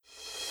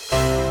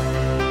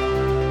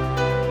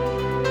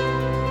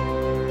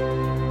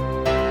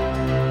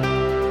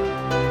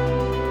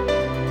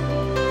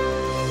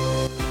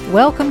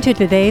Welcome to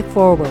Today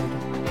Forward,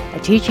 a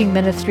teaching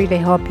ministry to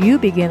help you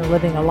begin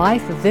living a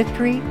life of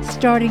victory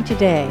starting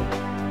today.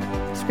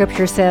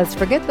 Scripture says,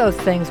 "Forget those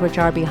things which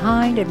are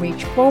behind and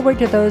reach forward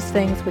to those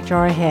things which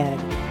are ahead."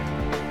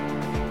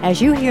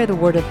 As you hear the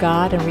Word of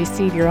God and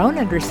receive your own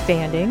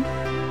understanding,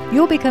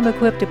 you'll become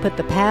equipped to put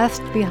the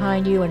past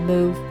behind you and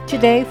move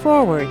today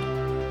forward.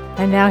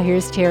 And now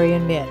here's Terry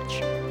and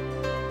Mitch.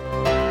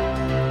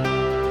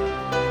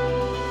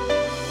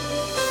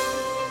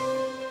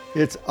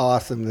 It's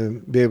awesome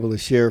to be able to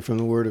share from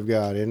the Word of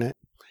God, isn't it?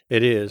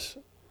 It is.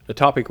 The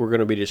topic we're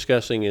going to be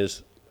discussing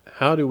is,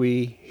 how do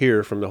we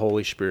hear from the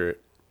Holy Spirit?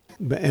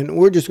 And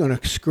we're just going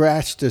to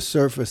scratch the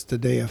surface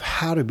today of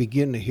how to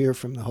begin to hear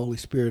from the Holy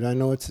Spirit. I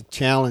know it's a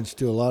challenge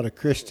to a lot of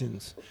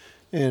Christians.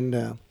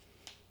 And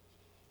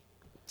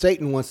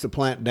Satan wants to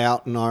plant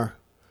doubt in our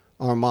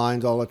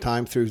minds all the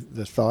time through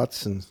the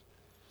thoughts and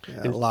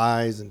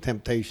lies and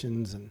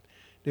temptations and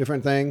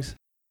different things.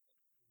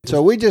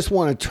 So we just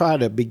want to try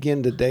to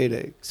begin today to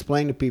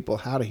explain to people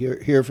how to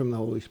hear from the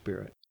Holy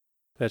Spirit.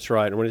 That's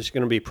right. And it's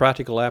going to be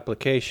practical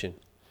application.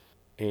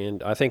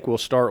 And I think we'll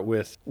start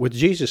with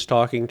Jesus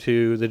talking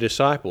to the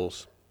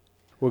disciples.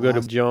 We'll go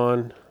to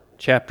John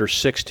chapter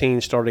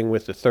 16, starting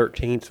with the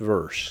 13th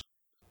verse.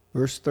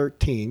 Verse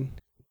 13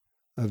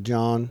 of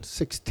John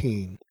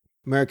 16,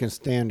 American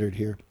Standard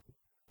here.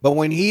 "But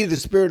when He, the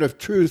Spirit of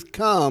truth,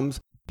 comes,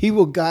 He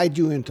will guide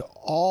you into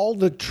all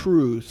the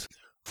truth.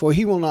 For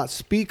He will not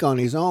speak on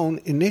His own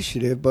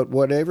initiative, but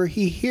whatever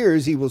He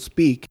hears, He will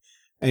speak,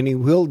 and He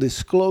will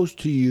disclose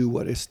to you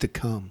what is to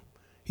come."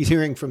 He's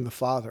hearing from the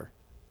Father.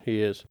 He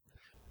is.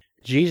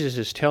 Jesus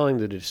is telling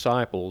the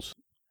disciples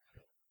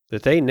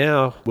that they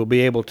now will be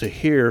able to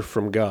hear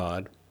from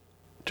God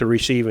to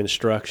receive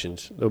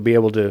instructions. They'll be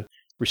able to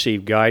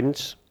receive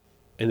guidance,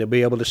 and they'll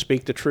be able to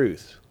speak the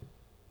truth.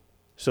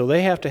 So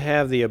they have to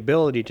have the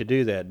ability to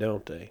do that,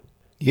 don't they?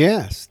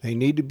 Yes, they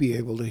need to be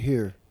able to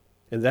hear.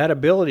 And that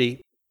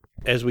ability,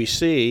 as we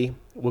see,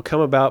 will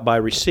come about by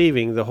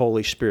receiving the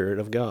Holy Spirit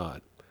of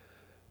God.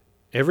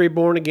 Every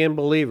born-again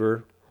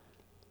believer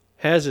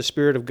has the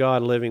Spirit of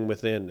God living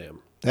within them.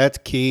 That's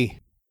key.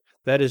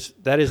 That is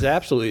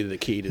absolutely the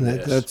key to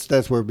this.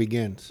 That's where it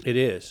begins. It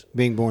is.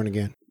 Being born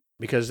again.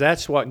 Because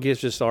that's what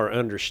gives us our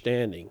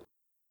understanding,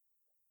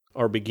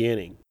 our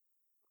beginning.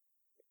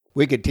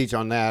 We could teach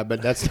on that,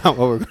 but that's not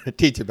what we're going to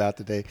teach about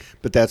today.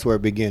 But that's where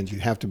it begins. You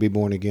have to be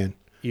born again.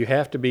 You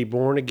have to be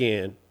born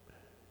again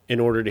in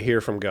order to hear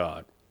from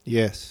God.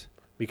 Yes.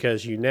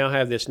 Because you now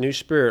have this new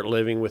spirit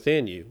living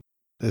within you.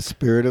 The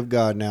Spirit of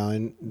God now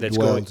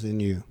dwells in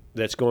you.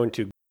 That's going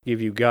to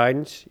give you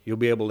guidance. You'll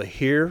be able to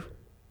hear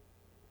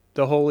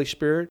the Holy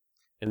Spirit.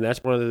 And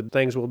that's one of the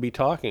things we'll be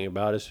talking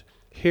about is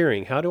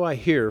hearing. How do I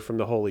hear from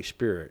the Holy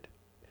Spirit?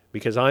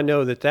 Because I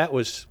know that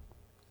was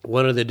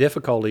one of the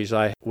difficulties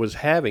I was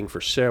having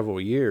for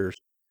several years,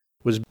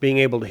 was being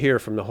able to hear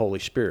from the Holy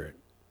Spirit.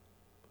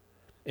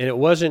 And it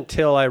wasn't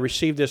until I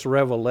received this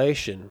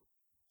revelation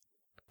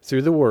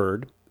through the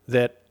Word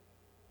that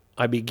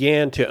I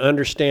began to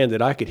understand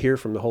that I could hear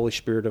from the Holy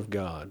Spirit of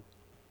God.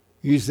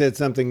 You said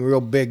something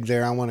real big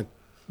there. I want to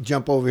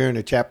jump over here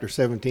into chapter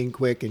 17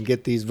 quick and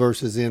get these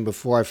verses in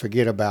before I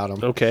forget about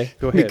them. Okay,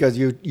 go ahead. Because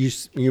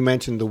you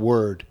mentioned the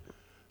Word,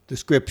 the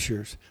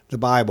Scriptures, the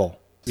Bible.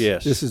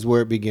 Yes. This is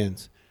where it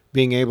begins.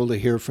 Being able to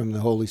hear from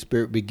the Holy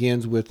Spirit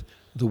begins with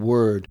the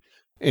Word.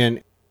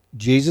 And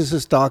Jesus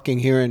is talking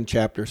here in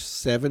chapter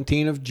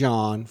 17 of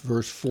John,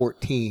 verse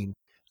 14.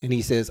 And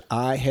He says,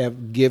 "I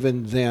have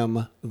given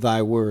them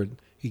thy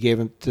word." He gave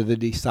it to the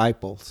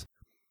disciples.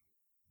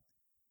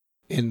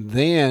 And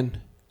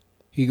then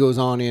He goes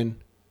on in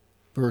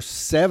verse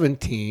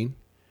 17,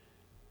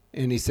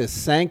 and He says,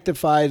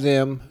 "Sanctify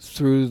them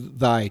through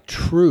thy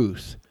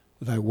truth.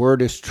 Thy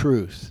word is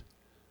truth."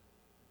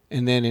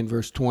 And then in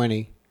verse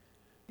 20,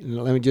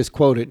 let me just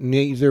quote it,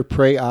 "Neither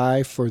pray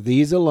I for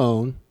these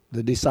alone,"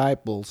 the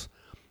disciples,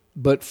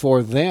 "but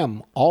for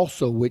them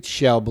also which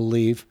shall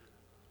believe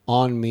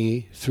on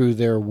me through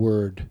their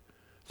word."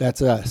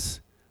 That's us.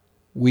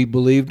 We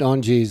believed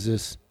on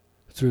Jesus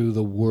through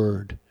the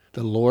word.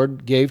 The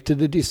Lord gave to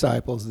the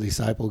disciples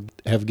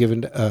have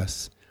given to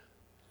us.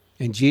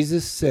 And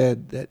Jesus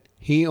said that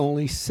He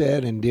only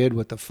said and did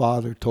what the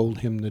Father told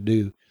Him to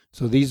do.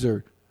 So these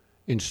are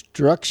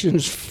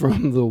instructions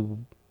from the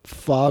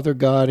Father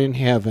God in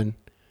heaven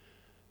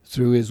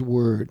through His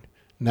word.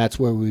 And that's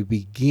where we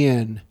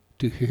begin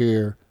to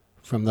hear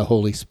from the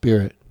Holy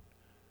Spirit,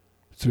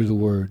 through the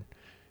word.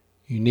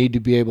 You need to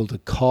be able to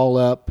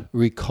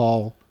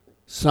recall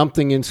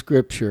something in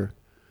Scripture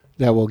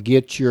that will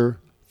get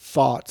your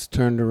thoughts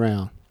turned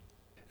around.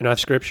 And I have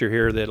Scripture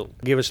here that'll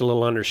give us a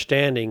little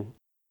understanding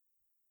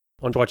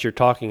on what you're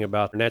talking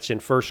about. And that's in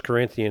 1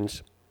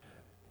 Corinthians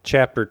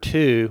chapter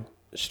 2,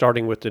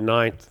 starting with the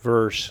 9th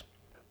verse.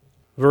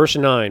 Verse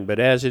 9, "But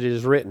as it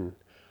is written,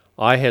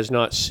 eye has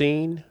not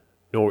seen,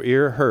 nor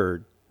ear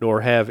heard,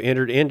 nor have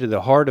entered into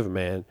the heart of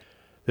man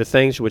the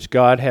things which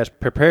God has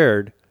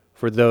prepared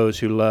for those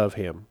who love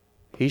Him."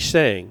 He's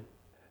saying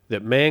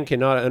that man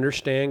cannot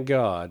understand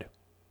God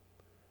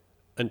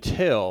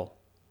until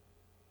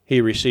he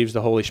receives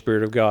the Holy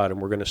Spirit of God,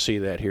 and we're going to see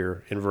that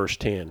here in verse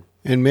 10.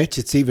 And Mitch,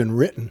 it's even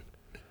written.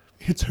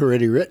 It's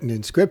already written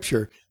in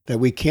Scripture that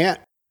we can't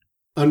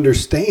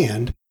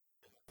understand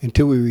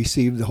until we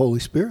receive the Holy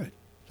Spirit.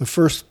 The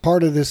first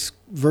part of this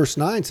verse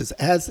 9 says,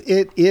 as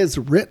it is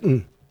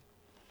written.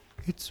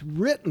 It's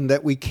written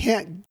that we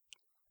can't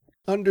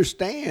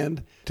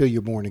understand till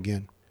you're born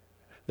again.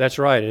 That's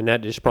right, and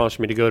that just prompts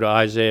me to go to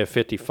Isaiah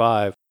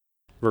 55,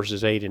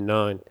 verses 8 and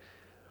 9.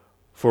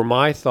 For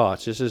my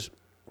thoughts, this is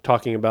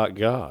talking about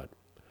God,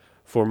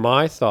 for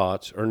my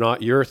thoughts are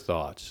not your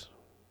thoughts,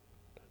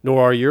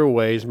 nor are your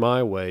ways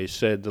my ways,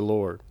 said the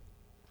Lord.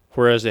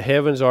 For as the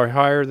heavens are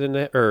higher than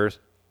the earth,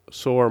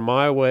 so are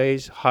my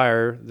ways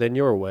higher than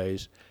your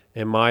ways,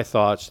 and my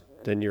thoughts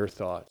than your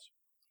thoughts.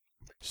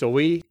 So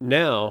we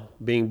now,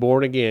 being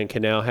born again,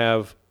 can now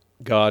have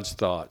God's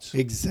thoughts.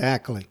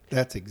 Exactly.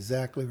 That's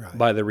exactly right.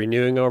 By the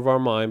renewing of our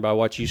mind, by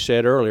what you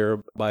said earlier,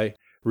 by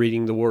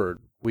reading the Word.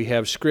 We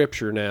have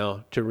Scripture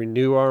now to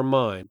renew our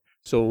mind.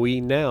 So we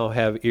now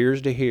have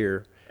ears to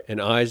hear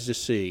and eyes to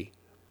see.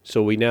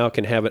 So we now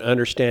can have an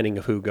understanding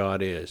of who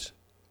God is.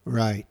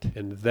 Right.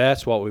 And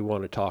that's what we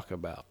want to talk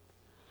about.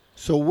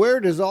 So where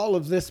does all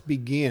of this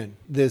begin,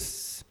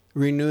 this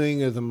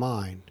renewing of the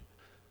mind?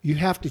 You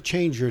have to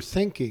change your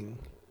thinking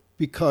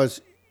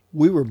because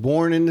we were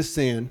born into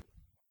sin,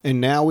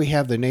 and now we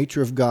have the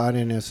nature of God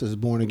in us as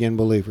born-again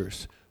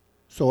believers.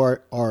 So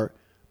our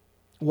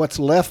what's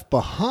left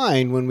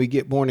behind when we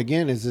get born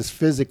again is this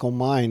physical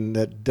mind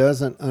that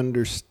doesn't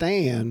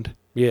understand.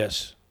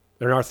 Yes.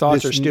 And our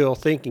thoughts are still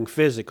thinking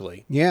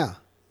physically. Yeah.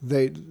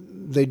 They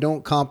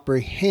don't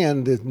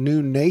comprehend the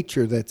new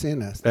nature that's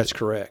in us. That's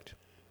correct.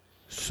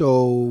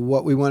 So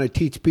what we want to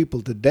teach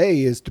people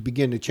today is to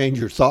begin to change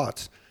your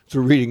thoughts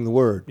through reading the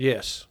Word.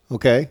 Yes.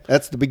 Okay?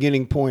 That's the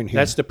beginning point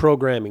here. That's the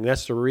programming.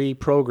 That's the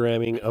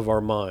reprogramming of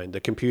our mind, the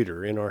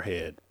computer in our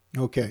head.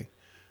 Okay.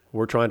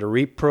 We're trying to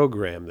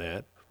reprogram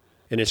that,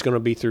 and it's going to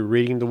be through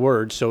reading the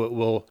Word, so it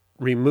will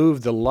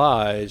remove the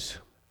lies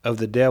of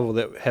the devil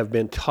that have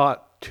been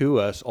taught to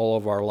us all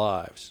of our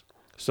lives.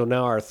 So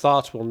now our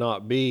thoughts will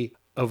not be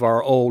of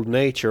our old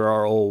nature,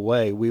 our old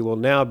way. We will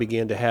now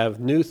begin to have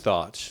new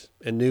thoughts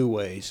and new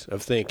ways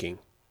of thinking.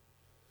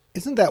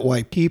 Isn't that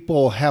why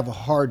people have a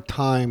hard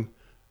time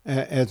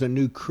as a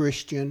new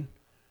Christian,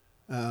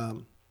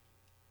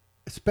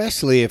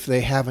 especially if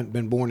they haven't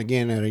been born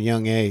again at a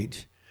young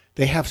age?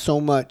 They have so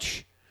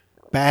much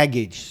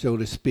baggage, so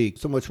to speak,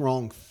 so much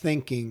wrong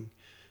thinking.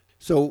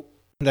 So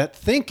that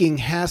thinking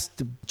has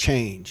to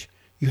change.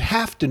 You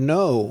have to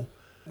know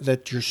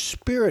that your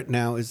spirit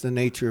now is the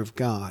nature of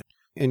God.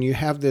 And you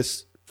have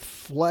this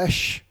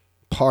flesh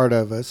part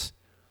of us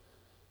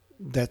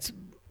that's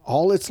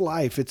all its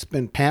life, it's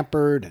been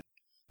pampered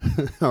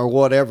or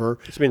whatever.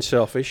 It's been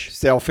selfish.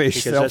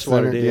 Selfish, because that's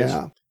what it is.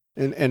 Yeah.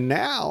 And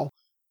now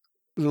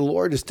the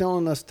Lord is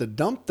telling us to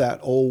dump that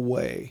old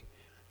way.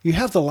 You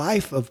have the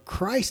life of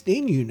Christ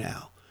in you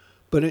now.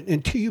 But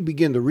until you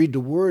begin to read the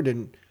Word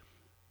and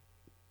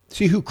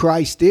see who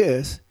Christ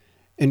is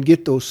and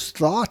get those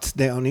thoughts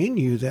down in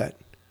you that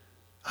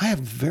I have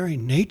the very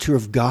nature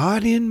of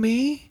God in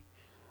me.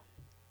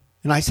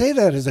 And I say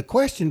that as a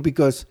question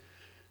because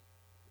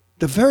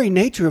the very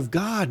nature of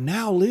God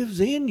now lives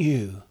in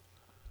you.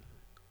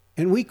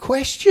 And we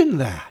question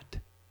that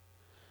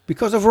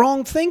because of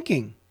wrong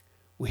thinking.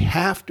 We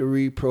have to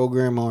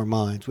reprogram our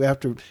minds. We have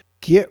to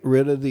get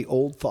rid of the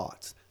old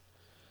thoughts.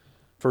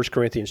 1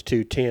 Corinthians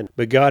 2:10.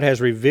 But God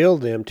has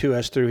revealed them to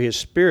us through His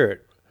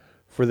Spirit.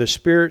 For the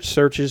Spirit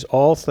searches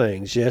all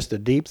things, yes, the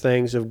deep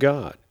things of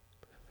God.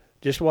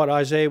 Just what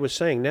Isaiah was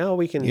saying. Now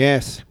we can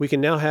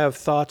now have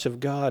thoughts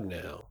of God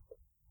now,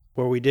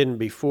 where we didn't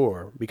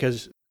before,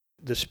 because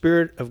the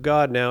Spirit of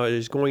God now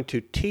is going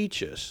to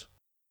teach us.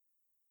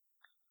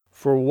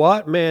 For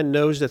what man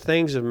knows the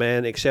things of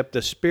man except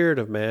the Spirit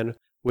of man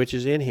which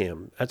is in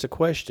him? That's a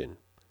question.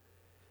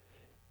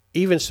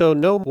 Even so,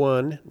 no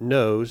one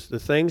knows the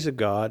things of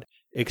God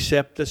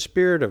except the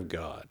Spirit of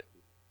God.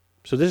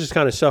 So this is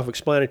kind of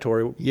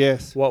self-explanatory.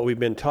 Yes. What we've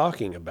been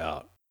talking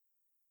about.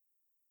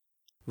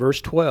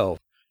 Verse 12.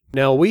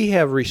 Now we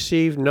have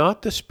received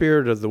not the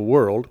spirit of the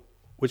world,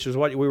 which is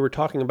what we were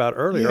talking about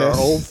earlier, Yes.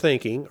 our old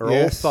thinking, our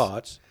old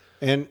thoughts.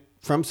 And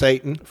from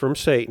Satan. From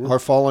Satan. Our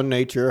fallen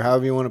nature,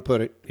 however you want to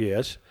put it.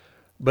 Yes.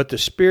 But the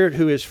Spirit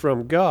who is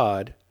from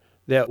God,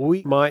 that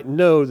we might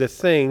know the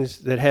things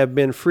that have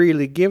been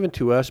freely given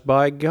to us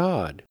by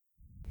God.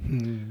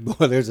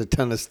 Boy, there's a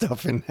ton of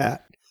stuff in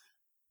that.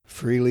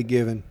 Freely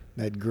given,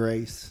 that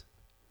grace.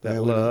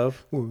 That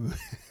love.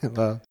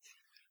 Love.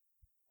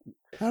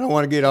 I don't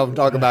want to get off and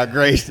talk about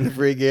grace and the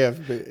free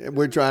gift, but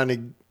we're trying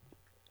to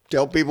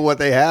tell people what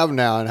they have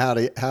now and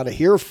how to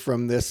hear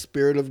from this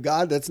Spirit of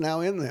God that's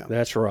now in them.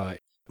 That's right.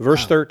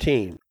 Verse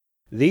 13.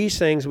 These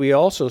things we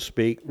also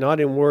speak, not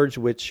in words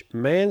which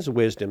man's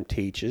wisdom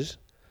teaches,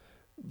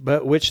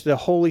 but which the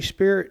Holy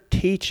Spirit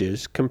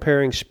teaches,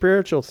 comparing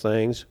spiritual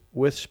things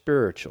with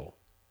spiritual.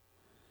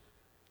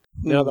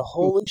 Now the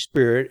Holy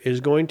Spirit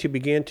is going to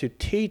begin to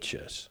teach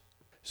us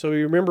So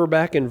you remember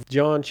back in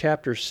John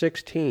chapter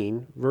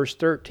 16, verse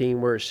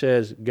 13, where it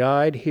says,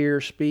 guide, hear,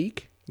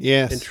 speak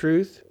Yes. in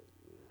truth?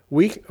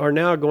 We are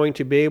now going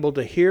to be able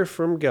to hear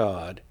from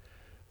God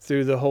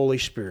through the Holy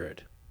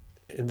Spirit.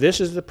 And this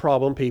is the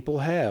problem people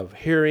have,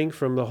 hearing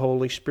from the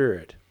Holy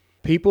Spirit.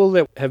 People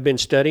that have been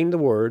studying the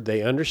Word,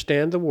 they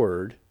understand the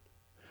Word,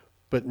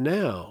 but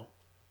now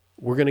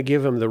we're going to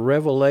give them the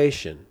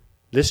revelation.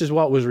 This is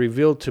what was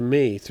revealed to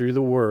me through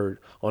the Word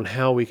on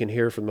how we can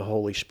hear from the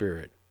Holy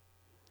Spirit.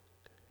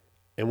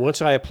 And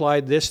once I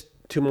applied this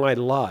to my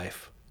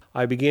life,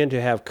 I began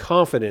to have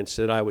confidence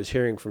that I was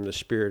hearing from the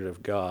Spirit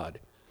of God.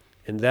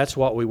 And that's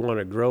what we want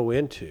to grow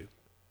into,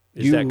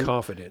 is that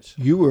confidence.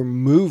 You were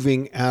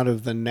moving out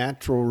of the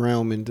natural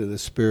realm into the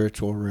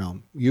spiritual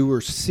realm. You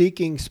were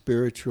seeking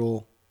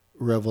spiritual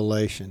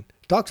revelation.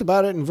 Talks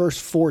about it in verse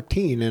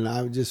 14, and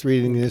I was just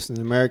reading this in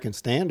the American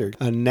Standard.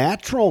 A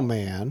natural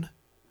man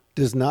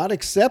does not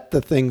accept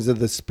the things of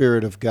the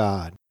Spirit of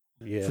God,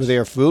 Yes. for they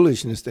are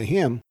foolishness to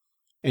him,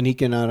 and he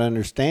cannot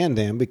understand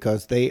them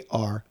because they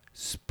are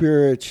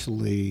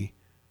spiritually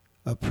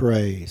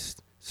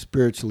appraised,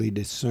 spiritually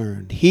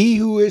discerned. He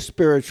who is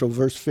spiritual,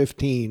 verse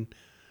 15,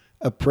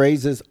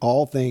 appraises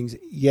all things,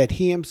 yet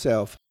he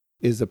himself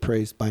is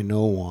appraised by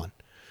no one.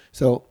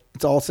 So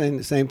it's all saying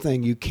the same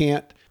thing. You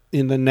can't,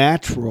 in the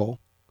natural,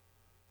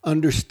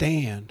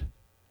 understand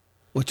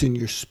what's in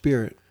your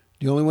spirit.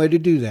 The only way to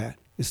do that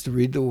is to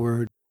read the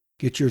Word,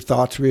 get your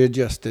thoughts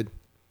readjusted,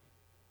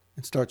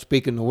 and start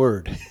speaking the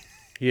Word.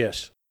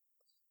 Yes.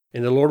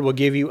 And the Lord will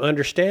give you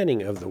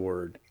understanding of the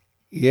Word.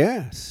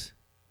 Yes.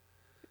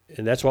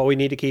 And that's what we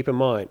need to keep in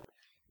mind.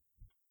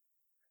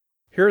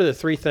 Here are the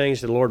three things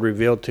the Lord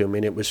revealed to me,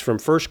 and it was from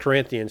 1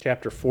 Corinthians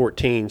chapter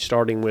 14,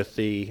 starting with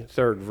the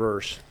 3rd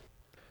verse.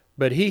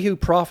 But he who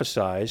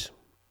prophesies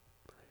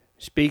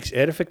speaks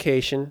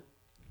edification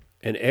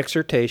and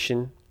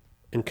exhortation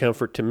and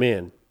comfort to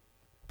men.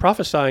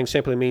 Prophesying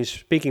simply means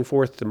speaking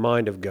forth the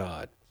mind of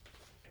God.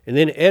 And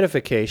then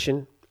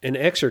edification and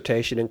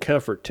exhortation and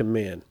comfort to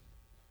men.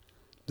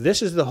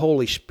 This is the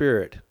Holy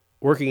Spirit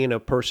working in a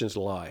person's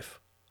life.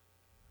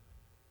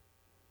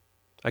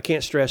 I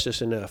can't stress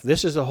this enough.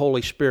 This is the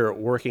Holy Spirit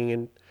working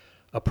in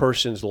a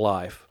person's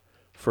life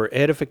for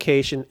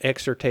edification,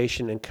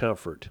 exhortation, and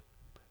comfort.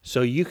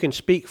 So you can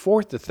speak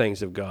forth the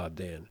things of God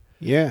then.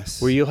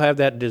 Yes. Where you'll have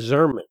that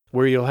discernment,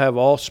 where you'll have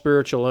all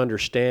spiritual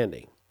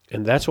understanding.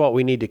 And that's what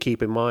we need to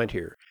keep in mind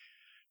here.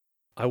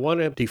 I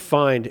want to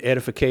define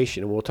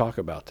edification, and we'll talk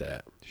about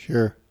that.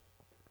 Sure.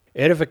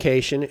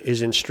 Edification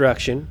is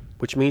instruction,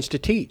 which means to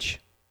teach.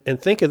 And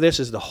think of this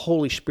as the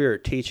Holy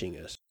Spirit teaching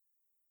us.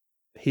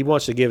 He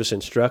wants to give us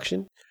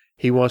instruction.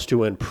 He wants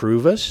to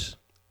improve us.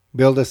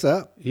 Build us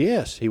up.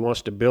 Yes, he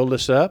wants to build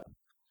us up.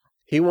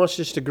 He wants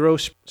us to grow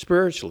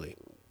spiritually.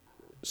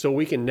 So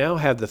we can now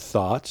have the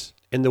thoughts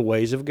and the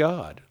ways of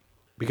God.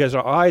 Because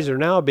our eyes are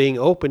now being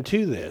open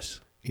to this.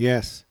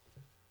 Yes.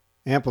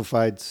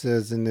 Amplified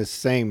says in this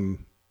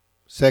same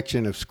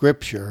section of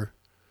Scripture,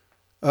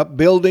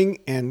 upbuilding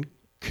and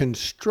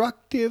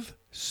constructive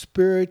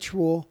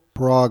spiritual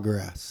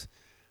progress.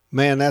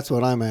 Man, that's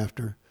what I'm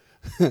after.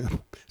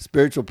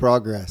 Spiritual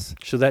progress.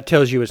 So that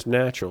tells you it's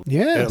natural.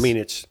 Yes. I mean,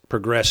 it's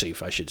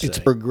progressive, I should say. It's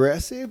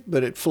progressive,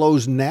 but it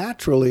flows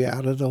naturally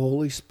out of the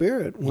Holy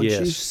Spirit once Yes.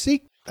 you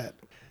seek that.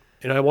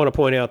 And I want to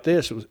point out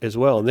this as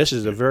well, and this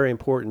is a very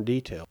important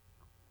detail.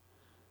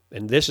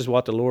 And this is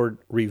what the Lord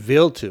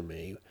revealed to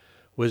me,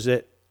 was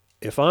that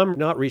if I'm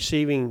not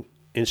receiving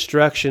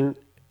instruction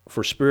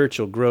for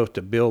spiritual growth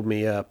to build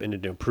me up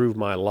and to improve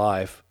my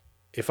life,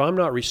 if I'm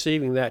not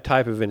receiving that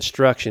type of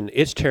instruction,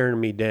 it's tearing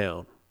me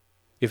down.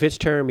 If it's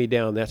tearing me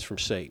down, that's from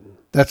Satan.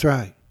 That's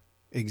right.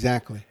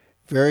 Exactly.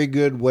 Very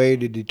good way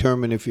to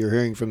determine if you're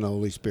hearing from the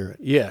Holy Spirit.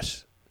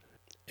 Yes.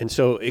 And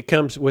so it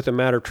comes with a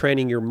matter of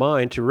training your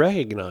mind to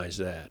recognize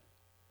that.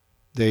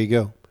 There you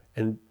go.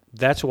 And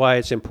that's why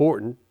it's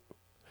important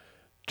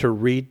to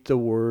read the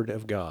Word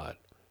of God,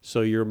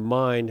 so your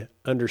mind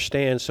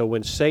understands. So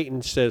when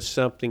Satan says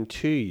something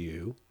to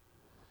you,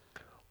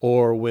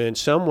 or when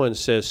someone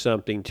says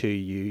something to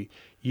you,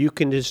 you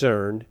can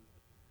discern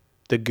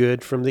the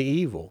good from the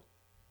evil,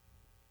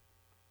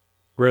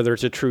 whether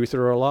it's a truth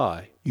or a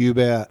lie. You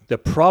bet. The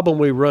problem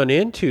we run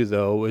into,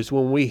 though, is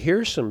when we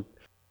hear some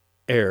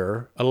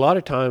error, a lot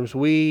of times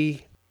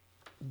we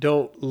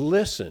don't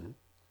listen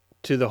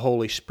to the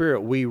Holy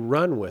Spirit. We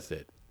run with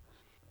it.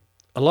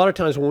 A lot of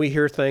times when we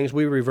hear things,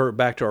 we revert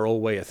back to our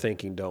old way of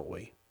thinking, don't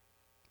we?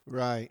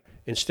 Right.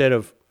 Instead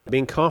of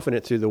being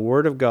confident through the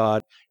Word of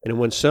God, and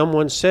when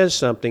someone says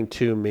something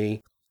to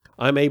me,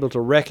 I'm able to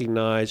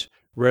recognize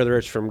whether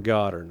it's from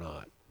God or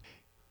not.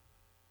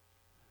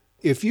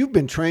 If you've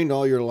been trained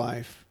all your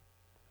life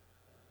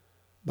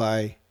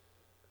by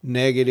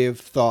negative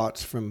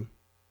thoughts from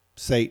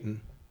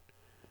Satan,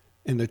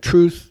 and the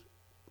truth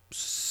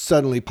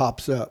suddenly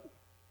pops up,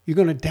 you're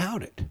going to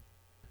doubt it.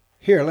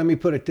 Here, let me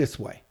put it this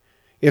way.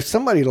 If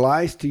somebody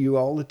lies to you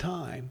all the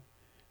time,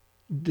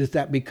 does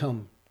that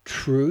become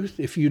truth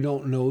if you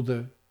don't know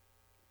the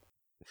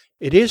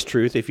It is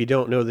truth if you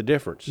don't know the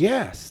difference.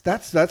 Yes,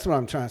 that's what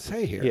I'm trying to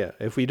say here. Yeah,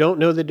 if we don't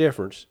know the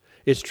difference,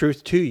 it's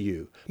truth to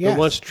you. Yes. But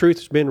once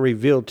truth's been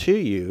revealed to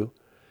you,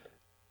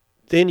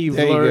 then you've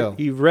There you learned,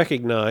 go. you've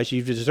recognized,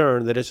 you've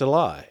discerned that it's a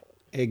lie.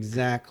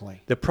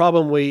 Exactly. The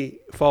problem we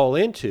fall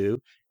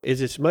into is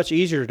it's much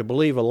easier to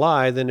believe a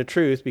lie than the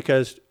truth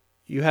because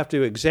you have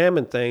to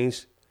examine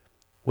things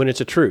when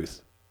it's a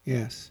truth.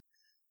 Yes.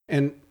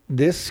 And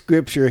this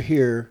scripture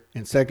here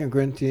in 2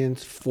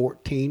 Corinthians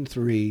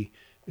 14:3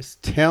 is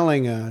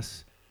telling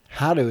us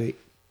how to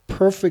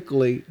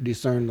perfectly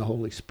discern the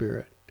Holy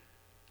Spirit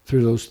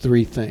through those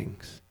three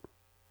things: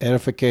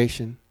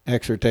 edification,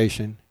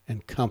 exhortation,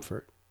 and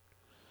comfort.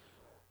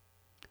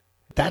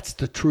 That's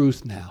the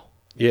truth now.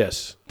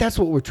 Yes, That's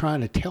what we're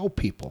trying to tell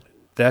people.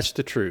 that's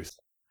the truth.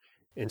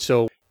 And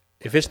so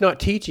if it's not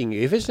teaching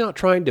you, if it's not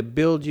trying to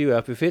build you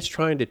up, if it's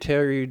trying to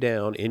tear you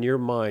down in your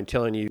mind,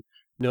 telling you,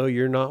 no,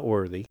 you're not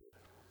worthy,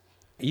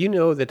 you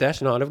know that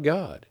that's not of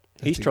God.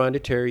 He's trying to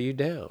tear you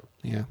down.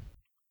 Yeah.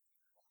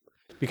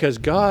 Because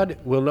God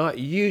will not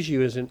use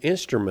you as an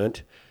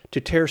instrument to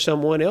tear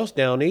someone else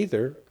down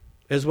either,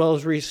 as well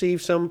as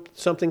receive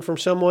something from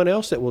someone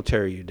else that will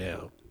tear you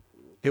down.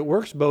 It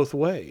works both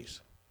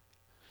ways.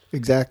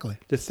 Exactly.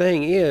 The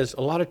thing is,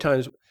 a lot of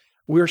times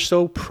we're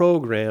so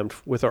programmed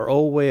with our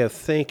old way of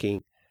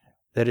thinking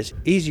that it's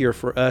easier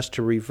for us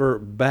to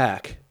revert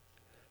back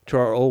to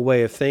our old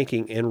way of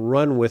thinking and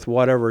run with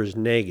whatever is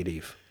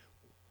negative.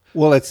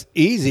 Well, it's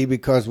easy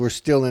because we're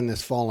still in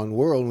this fallen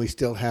world and we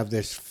still have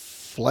this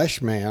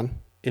flesh man.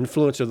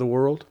 Influence of the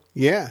world?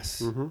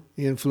 Yes. Mm-hmm.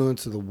 The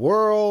influence of the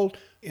world,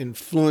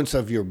 influence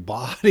of your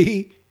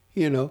body.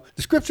 You know,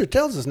 the scripture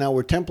tells us now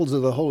we're temples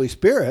of the Holy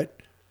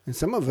Spirit, and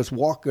some of us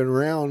walking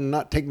around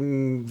not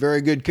taking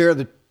very good care of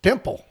the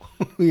temple.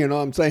 You know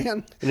what I'm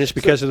saying? And it's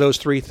because of those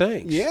three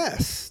things.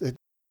 Yes.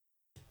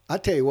 I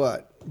tell you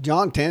what,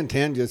 John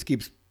 10:10 just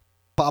keeps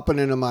popping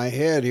into my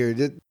head here.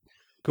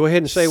 Go ahead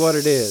and say what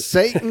it is.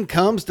 Satan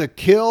comes to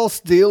kill,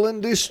 steal,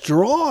 and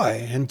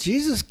destroy. And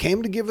Jesus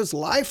came to give us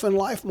life and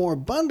life more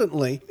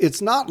abundantly.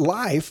 It's not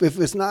life if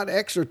it's not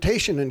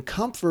exhortation and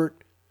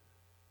comfort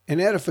and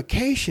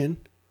edification.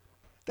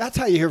 That's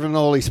how you hear from the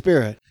Holy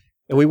Spirit.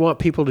 And we want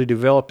people to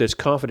develop this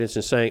confidence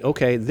in saying,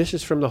 okay, this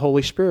is from the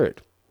Holy Spirit.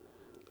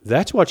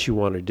 That's what you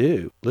want to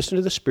do. Listen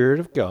to the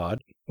Spirit of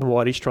God and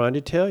what He's trying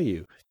to tell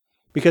you.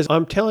 Because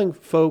I'm telling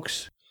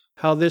folks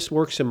how this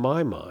works in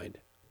my mind.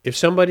 If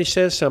somebody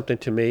says something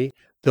to me,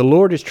 the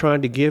Lord is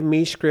trying to give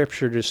me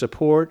scripture to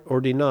support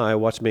or deny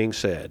what's being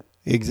said.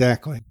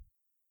 Exactly.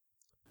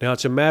 Now,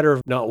 it's a matter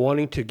of not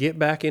wanting to get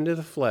back into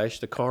the flesh,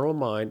 the carnal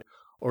mind,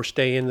 or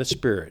stay in the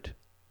Spirit.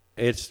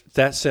 It's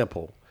that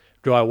simple.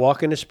 Do I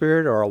walk in the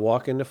Spirit or I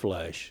walk in the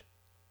flesh?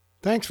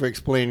 Thanks for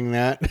explaining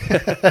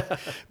that.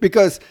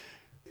 Because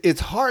it's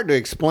hard to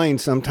explain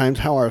sometimes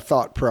how our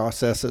thought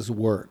processes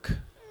work.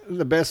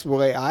 The best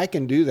way I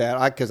can do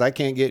that, because I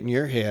can't get in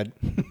your head,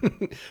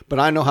 but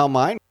I know how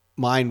my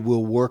mind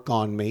will work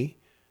on me.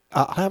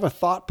 I'll have a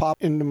thought pop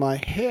into my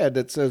head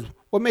that says,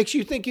 what makes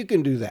you think you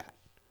can do that?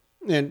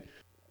 And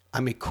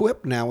I'm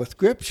equipped now with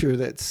scripture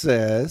that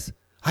says,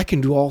 I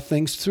can do all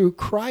things through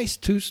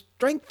Christ who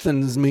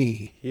strengthens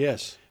me.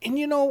 Yes. And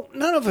you know,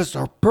 none of us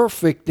are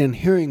perfect in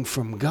hearing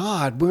from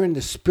God. We're in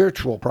the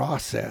spiritual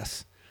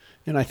process.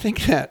 And I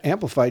think that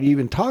Amplified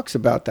even talks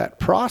about that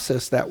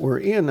process that we're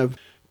in of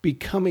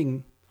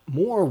becoming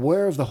more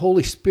aware of the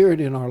Holy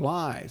Spirit in our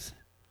lives.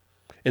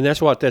 And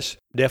that's what this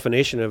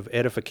definition of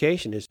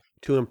edification is,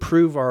 to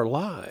improve our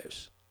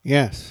lives.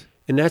 Yes.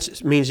 And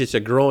that means it's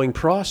a growing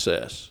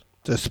process.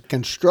 It's a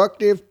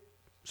constructive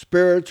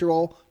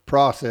spiritual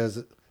process,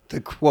 to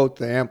quote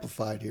the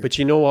Amplified here. But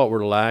you know what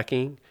we're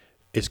lacking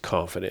is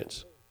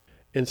confidence.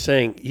 In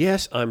saying,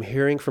 yes, I'm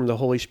hearing from the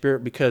Holy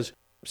Spirit because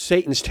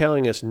Satan's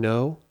telling us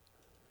no.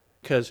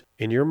 Because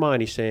in your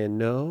mind he's saying,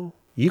 no,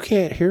 you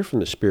can't hear from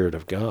the Spirit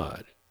of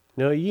God.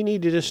 No, you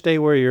need to just stay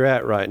where you're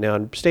at right now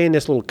and stay in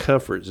this little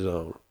comfort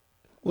zone.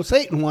 Well,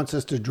 Satan wants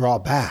us to draw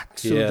back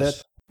so Yes.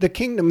 that the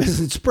kingdom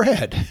isn't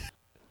spread.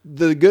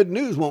 The good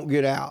news won't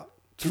get out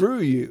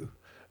through you.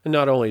 And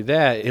not only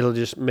that, it'll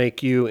just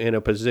make you in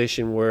a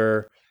position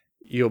where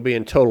you'll be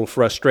in total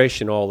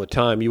frustration all the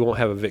time. You won't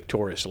have a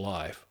victorious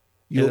life.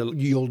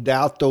 You'll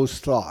doubt those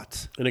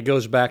thoughts. And it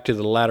goes back to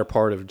the latter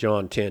part of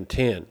John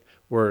 10:10,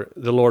 where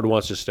the Lord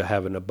wants us to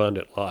have an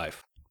abundant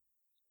life.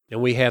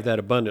 And we have that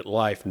abundant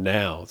life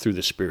now through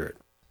the Spirit.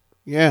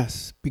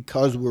 Yes,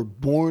 because we're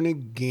born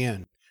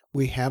again.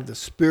 We have the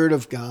Spirit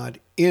of God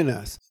in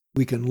us.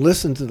 We can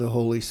listen to the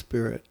Holy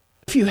Spirit.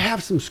 If you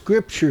have some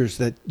scriptures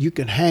that you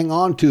can hang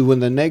on to when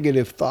the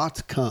negative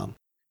thoughts come.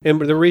 And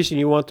the reason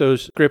you want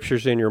those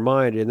scriptures in your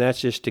mind, and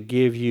that's just to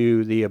give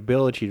you the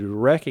ability to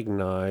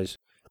recognize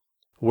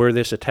where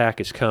this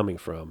attack is coming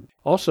from.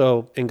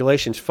 Also, in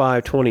Galatians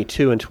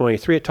 5:22 and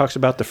 23, it talks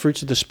about the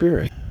fruits of the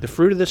Spirit. The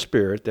fruit of the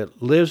Spirit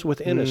that lives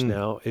within us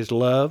now is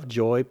love,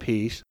 joy,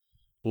 peace,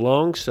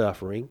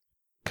 long-suffering,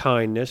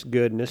 kindness,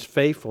 goodness,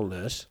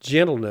 faithfulness,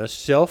 gentleness,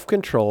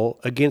 self-control.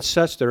 Against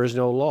such there is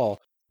no law.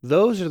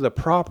 Those are the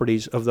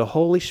properties of the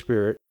Holy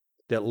Spirit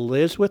that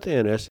lives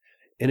within us,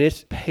 and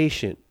it's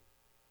patient,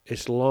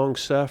 it's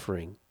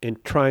long-suffering,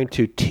 and trying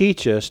to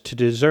teach us to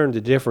discern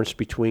the difference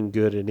between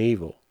good and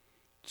evil.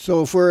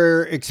 So if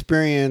we're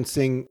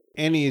experiencing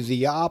any of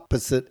the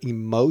opposite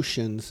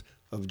emotions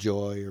of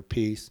joy or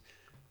peace,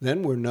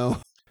 then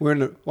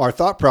our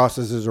thought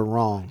processes are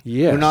wrong.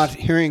 Yes. We're not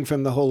hearing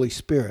from the Holy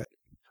Spirit.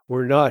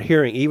 We're not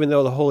hearing, even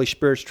though the Holy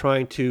Spirit's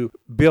trying to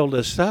build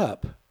us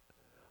up,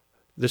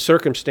 the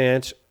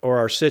circumstance or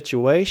our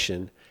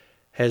situation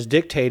has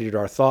dictated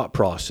our thought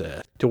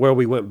process to where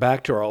we went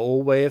back to our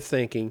old way of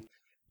thinking,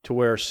 to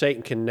where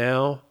Satan can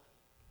now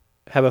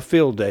have a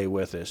field day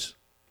with us.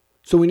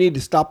 So we need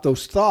to stop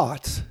those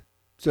thoughts.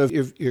 So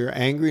if you're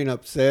angry and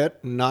upset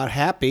and not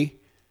happy,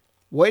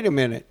 wait a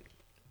minute.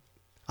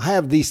 I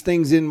have these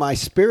things in my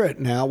spirit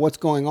now. What's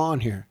going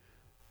on here?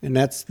 And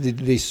that's the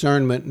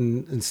discernment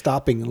and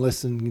stopping and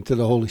listening to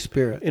the Holy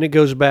Spirit. And it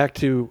goes back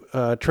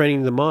to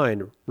training the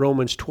mind,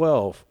 Romans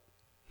 12,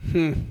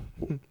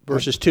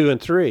 verses 2 and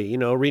 3,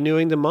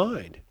 renewing the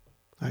mind.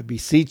 I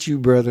beseech you,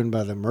 brethren,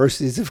 by the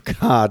mercies of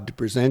God, to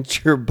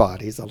present your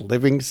bodies a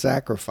living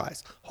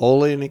sacrifice,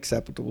 holy and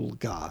acceptable to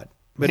God.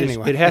 But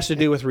anyway. It has to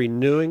do with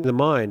renewing the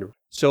mind.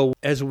 So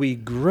as we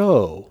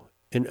grow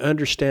in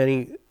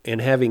understanding and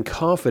having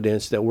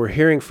confidence that we're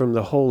hearing from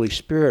the Holy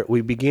Spirit,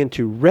 we begin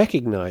to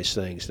recognize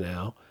things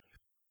now,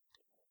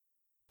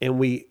 and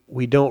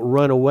we don't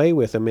run away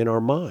with them in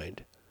our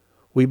mind.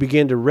 We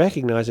begin to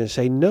recognize and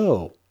say,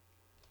 no,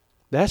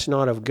 that's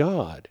not of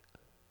God.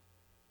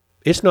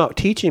 It's not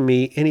teaching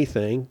me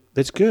anything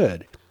that's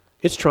good.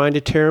 It's trying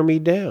to tear me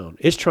down.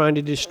 It's trying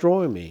to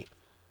destroy me.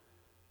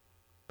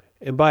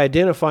 And by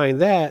identifying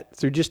that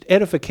through just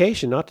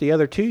edification, not the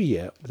other two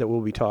yet that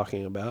we'll be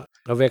talking about,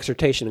 of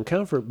exhortation and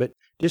comfort, but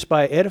just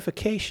by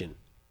edification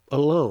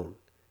alone,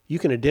 you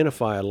can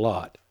identify a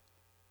lot.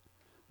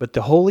 But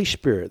the Holy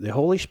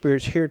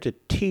Spirit's here to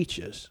teach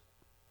us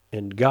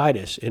and guide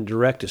us and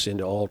direct us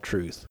into all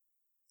truth.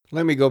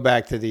 Let me go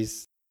back to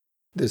this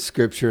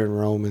scripture in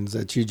Romans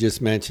that you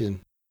just mentioned.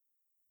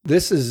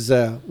 This is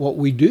what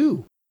we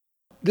do.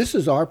 This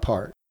is our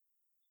part.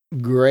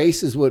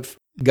 Grace is what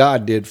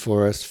God did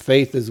for us.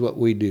 Faith is what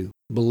we do.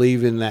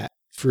 Believe in that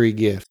free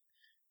gift.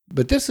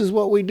 But this is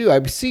what we do. I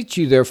beseech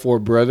you, therefore,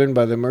 brethren,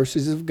 by the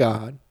mercies of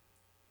God,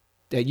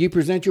 that you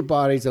present your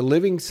bodies a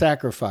living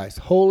sacrifice,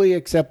 wholly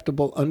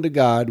acceptable unto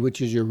God,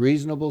 which is your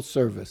reasonable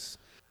service.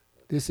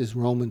 This is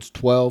Romans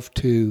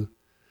 12:2.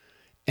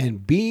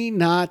 And be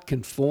not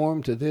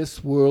conformed to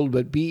this world,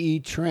 but be ye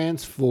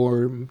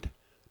transformed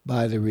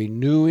by the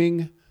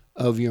renewing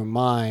of your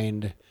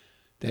mind,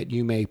 that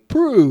you may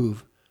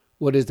prove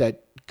what is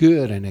that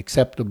good and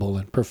acceptable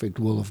and perfect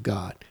will of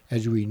God.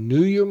 As you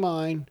renew your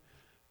mind,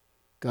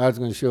 God's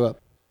going to show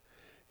up.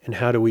 And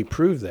how do we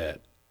prove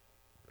that?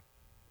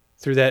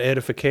 Through that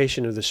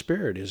edification of the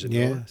Spirit, is it not?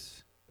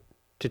 Yes.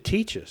 To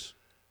teach us.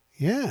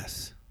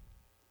 Yes.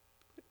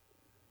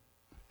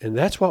 And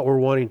that's what we're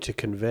wanting to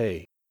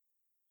convey,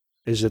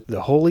 is that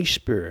the Holy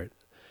Spirit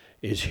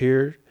is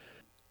here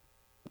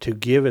to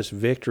give us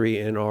victory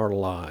in our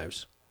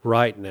lives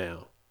right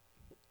now.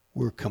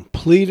 We're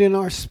complete in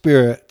our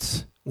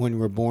spirits when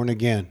we're born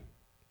again.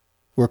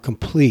 We're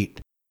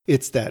complete.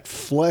 It's that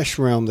flesh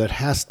realm that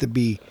has to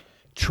be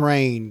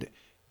trained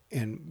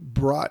and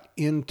brought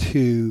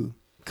into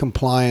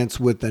compliance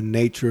with the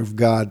nature of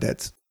God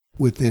that's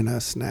within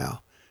us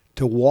now.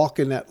 To walk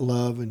in that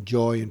love and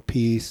joy and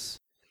peace.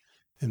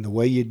 And the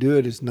way you do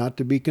it is not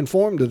to be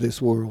conformed to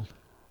this world.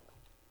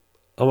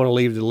 I want to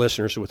leave the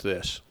listeners with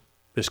this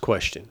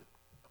question.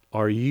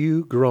 Are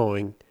you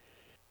growing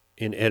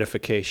in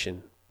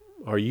edification?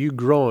 Are you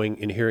growing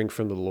in hearing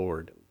from the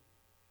Lord?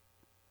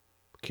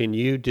 Can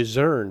you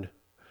discern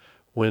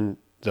when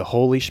the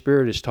Holy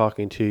Spirit is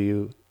talking to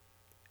you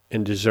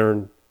and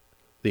discern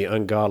the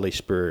ungodly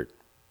spirit,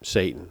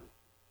 Satan?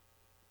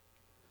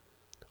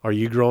 Are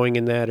you growing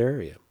in that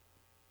area?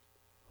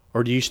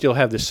 Or do you still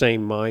have the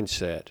same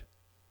mindset?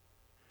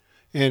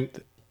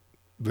 And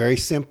very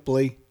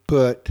simply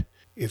put,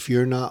 if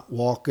you're not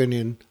walking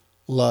in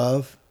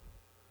love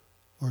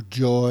or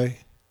joy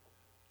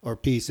or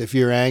peace, if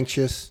you're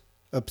anxious,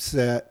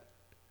 upset,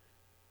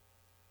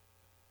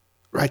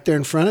 right there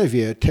in front of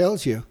you, it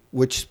tells you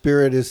which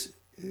spirit is,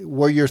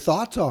 where your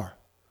thoughts are,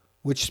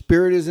 which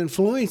spirit is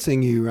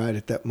influencing you right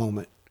at that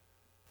moment.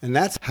 And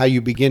that's how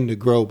you begin to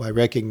grow, by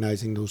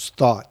recognizing those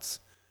thoughts.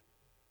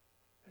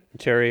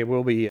 Terry,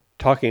 we'll be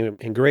talking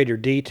in greater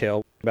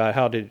detail about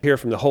how to hear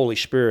from the Holy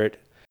Spirit,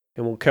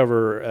 and we'll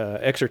cover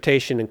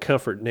exhortation and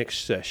comfort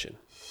next session.